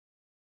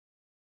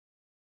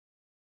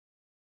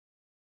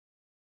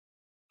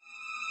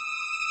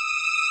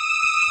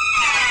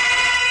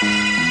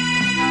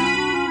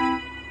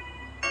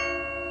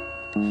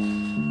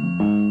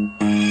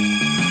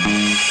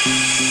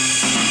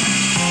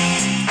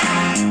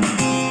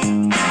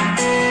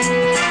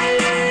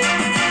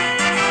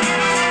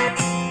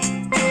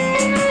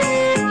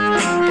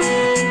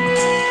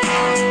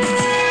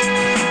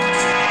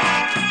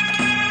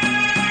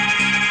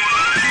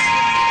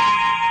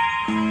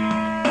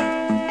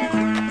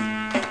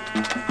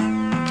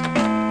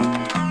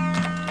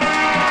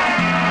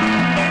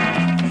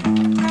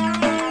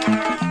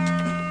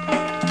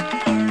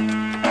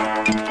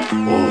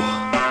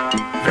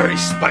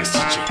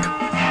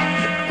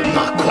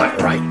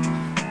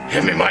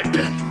Hand me my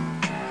pen.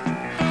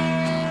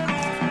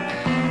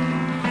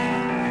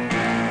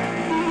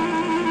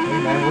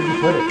 Hey man, where'd you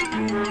put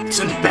it? It's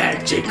in the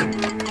bag, Jacob.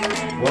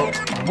 Well,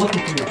 I'm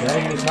looking for your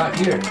bag and it's not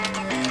here.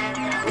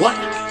 What?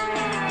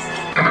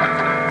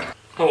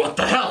 Oh, what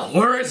the hell?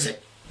 Where is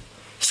it?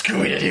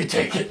 Scooby, did you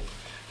take it?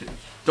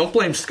 Don't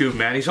blame Scoob,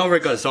 man. He's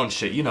already got his own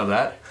shit. You know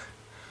that.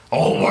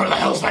 Oh, where the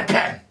hell's my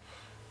pen?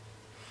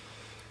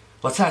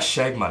 Let's ask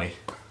Shag money.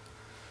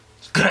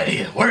 Good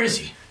idea. Where is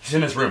he? He's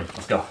in his room.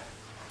 Let's go.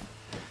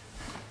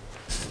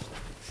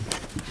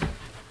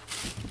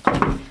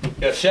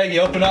 Yo, Shaggy,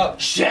 open up.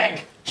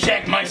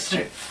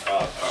 Shagmeister.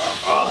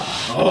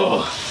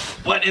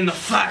 What in the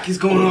fuck is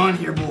going on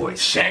here, boys?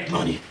 Shag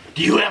money.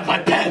 Do you have my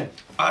pen?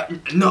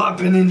 No, I've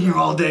been in here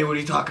all day. What are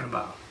you talking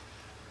about?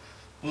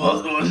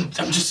 Well,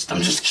 I'm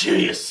just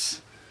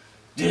curious.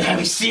 Have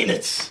you seen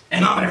it?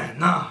 No,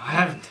 I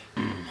haven't.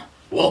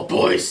 Well,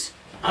 boys,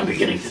 I'm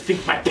beginning to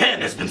think my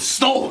pen has been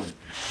stolen.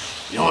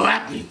 You know what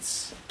that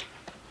means?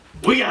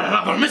 We got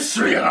another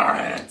mystery in our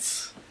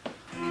hands.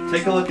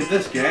 Take a look at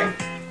this, gang.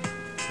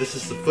 This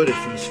is the footage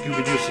from the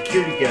Scooby Doo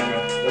security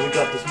camera that we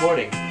got this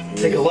morning.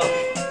 Take a look.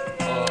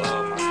 Oh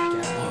my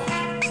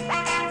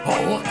god.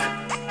 Oh look,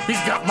 he's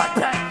got my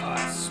pen.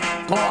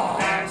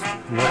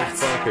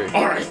 Motherfucker.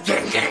 Alright,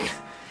 gang.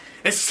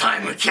 It's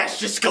time we catch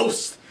this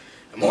ghost.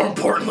 And more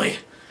importantly,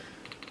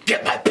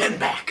 get my pen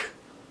back.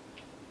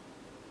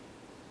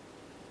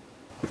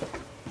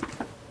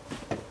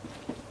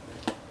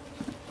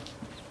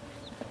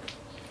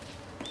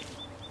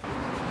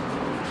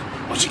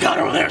 What you got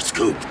over there,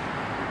 Scoop?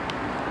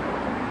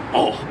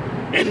 Oh,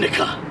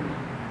 indica.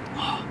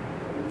 Oh,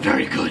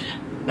 very good.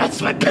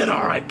 That's my pen,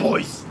 alright,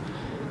 boys.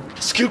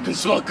 Scoop can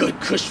smell good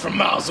kush from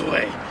miles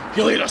away.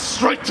 He'll lead us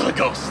straight to the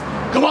ghost.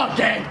 Come on,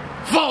 gang.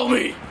 Follow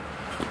me.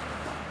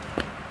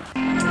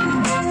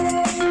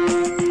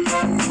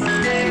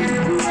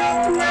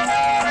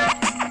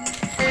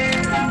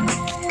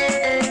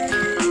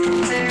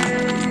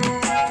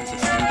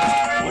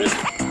 What is it?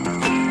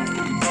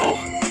 Oh,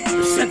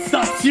 the scent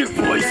stops here,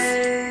 boys.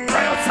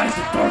 Right outside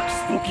the dark,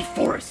 spooky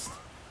forest.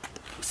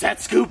 Was that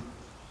Scoop?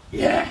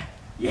 Yeah.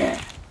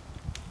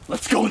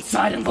 Let's go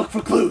inside and look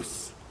for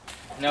clues.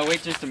 No,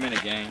 wait just a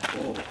minute, gang.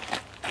 Oh.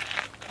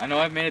 I know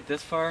I've made it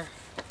this far,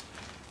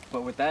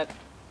 but with that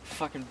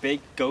fucking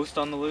big ghost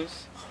on the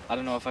loose, I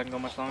don't know if I can go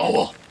much longer. Oh,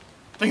 well,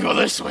 think of it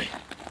this way.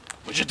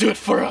 Would you do it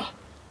for a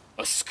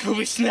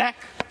Scooby snack?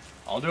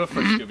 I'll do it for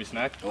a Scooby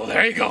snack. Oh,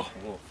 there you go.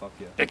 Oh, fuck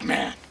yeah. Big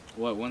man.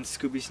 What, one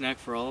Scooby snack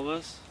for all of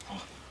us?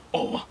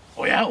 Oh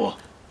yeah, well,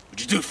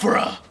 would you do it for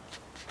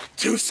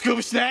 2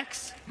 Scooby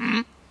snacks?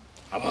 How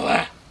about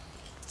that?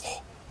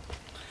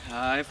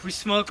 If we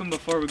smoke them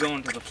before we go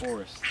into the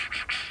forest.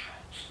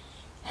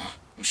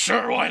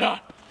 Sure, why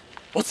not?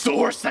 What's the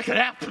worst that could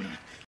happen?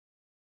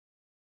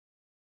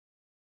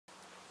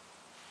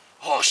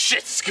 Oh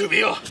shit,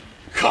 Scooby! Oh,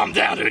 calm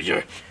down, dude.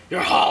 You're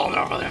howling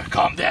over there.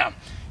 Calm down.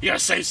 You gotta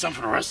save some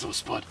for the rest of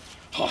us, bud.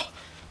 All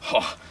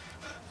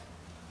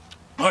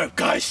right,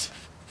 guys,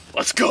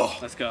 let's go.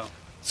 Let's go.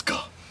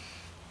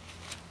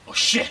 Oh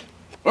shit,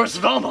 where's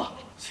Velma?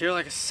 It's here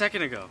like a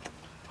second ago.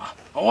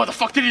 Oh, what the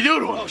fuck did he do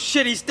to him? Oh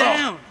shit, he's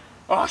down.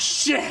 Oh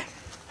shit!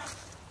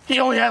 He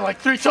only had like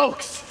 3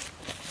 tokes.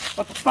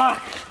 What the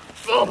fuck?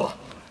 Velma,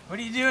 What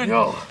are you doing?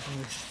 yo,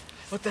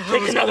 What the hell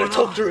take is another going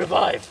toke on? to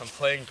revive. I'm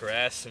playing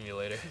Grass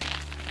Simulator.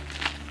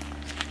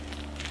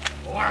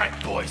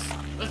 Alright, boys,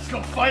 let's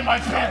go find my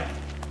pen.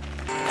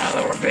 Now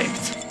that we're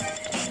baked,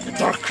 the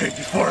dark,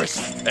 creepy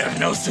forest, I have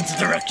no sense of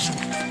direction.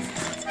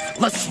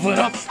 Let's split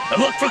up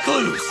and look for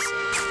clues.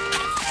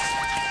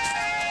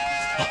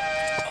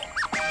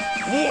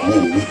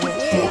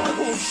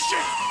 Oh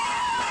shit!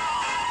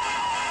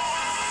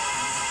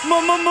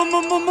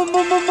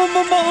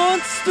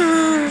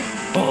 Monster!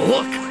 Oh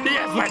look, he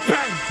has my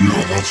pen.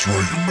 Yeah, that's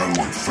right, you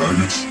meddling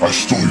faggots. I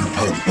stole your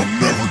pen. I'll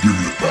never give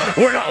you it back.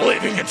 We're not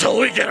leaving until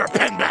we get our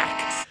pen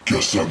back.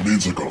 Guess that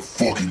means I gotta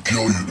fucking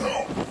kill you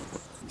now.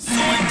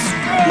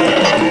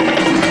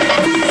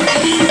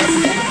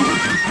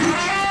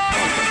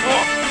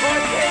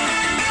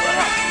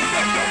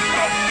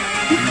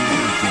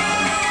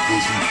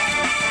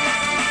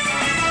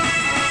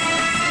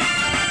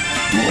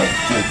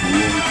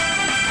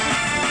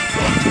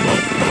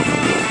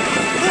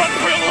 Run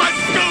for your life,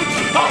 Scooch!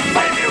 I'll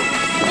save you!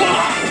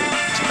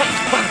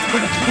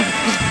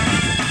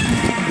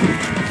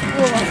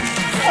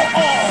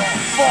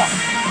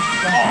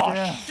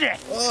 Oh, shit!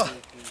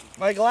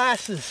 My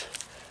glasses.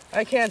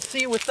 I can't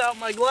see without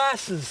my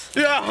glasses.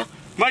 Yeah,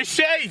 my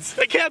shades!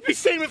 I can't be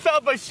seen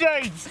without my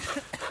shades!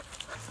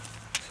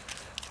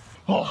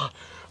 Oh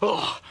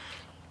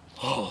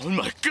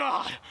my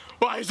god!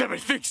 Why is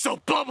everything so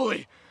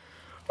bubbly?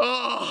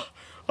 Oh,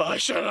 I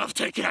shouldn't have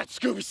taken that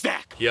Scooby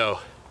snack. Yo,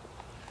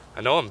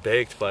 I know I'm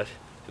baked, but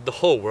did the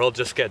whole world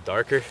just get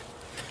darker?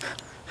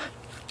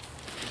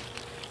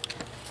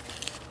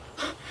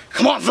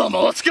 Come on, Velma,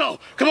 let's go!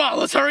 Come on,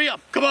 let's hurry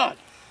up! Come on!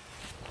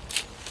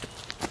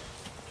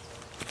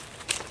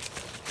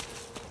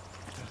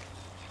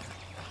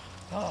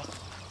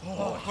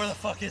 Where the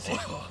fuck is he?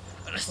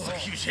 This is a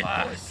huge hit,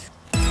 boys.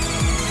 Yeah,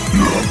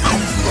 I'm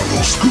coming for that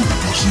little Scooby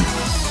pussy.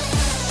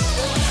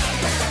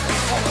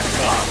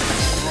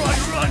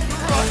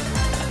 Run!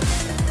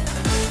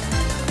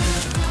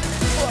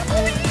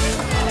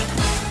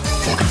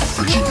 Fucking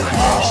fix it, that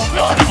ass.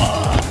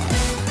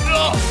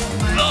 No!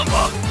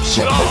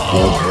 Suck my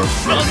ball head,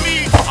 Not faggot. me!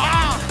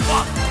 Ah!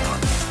 Fuck!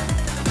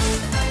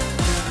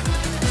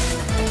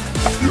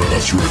 Yeah,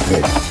 that's right,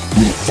 Bob.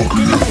 Who the fuck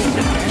are you?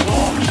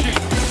 Oh, shit!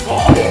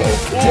 Fuck my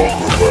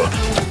back.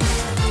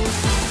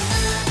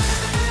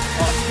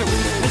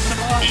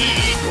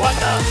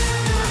 Iguana!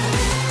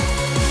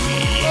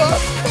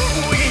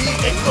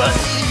 Iguana!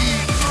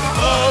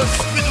 Oh,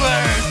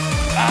 Squidward!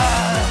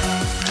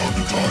 Time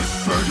to die,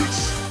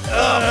 faggots.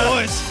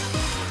 Boys,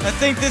 I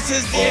think this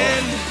is the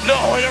end. No,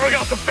 I never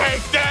got the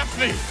fake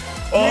Daphne! You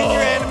mean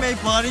your anime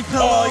body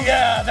pillow? Oh,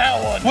 yeah,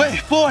 that one!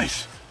 Wait,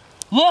 boys,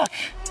 look!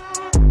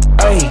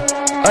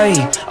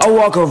 Ayy, I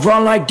walk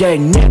around like that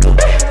nigga.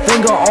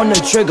 Finger on the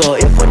trigger.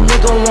 If a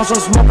nigga wants some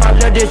smoke, I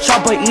let this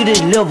chopper eat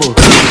his liver.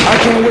 I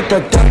came with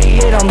the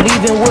 38, I'm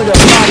leaving with a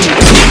body.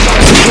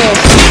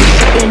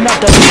 Sitting out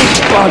the big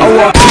body. I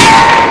walk.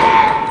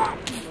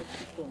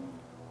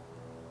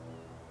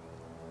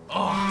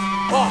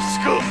 Oh,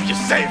 Scoop, you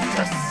saved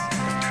us!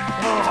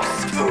 Oh,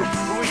 Scoop!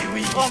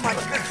 Wee. Oh, my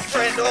good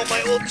friend, oh,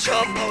 my old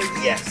chum.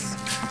 Oh, yes.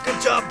 Good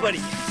job,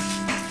 buddy.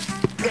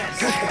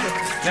 Yes.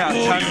 Now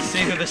it's time to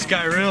see who this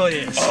guy really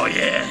is. Oh,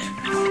 yeah!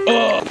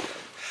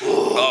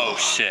 Oh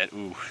shit!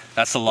 Ooh,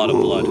 that's a lot of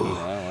blood. Ooh,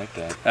 I don't like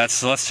that.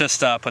 Let's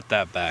just put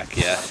that back.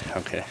 Yeah.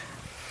 Okay.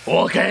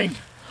 Well, gang,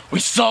 we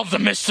solved the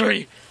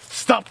mystery,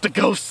 stopped the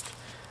ghost,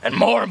 and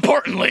more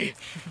importantly,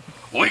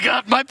 we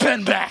got my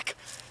pen back.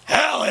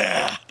 Hell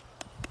yeah!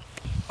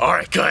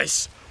 Alright,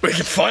 guys, we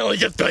can finally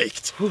get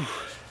baked. Whew.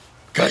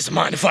 Guys,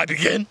 mind if I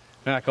begin?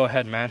 Nah, go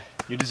ahead, man.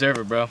 You deserve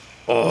it, bro.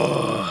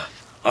 Oh,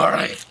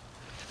 alright.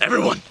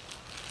 Everyone,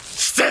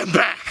 stand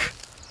back.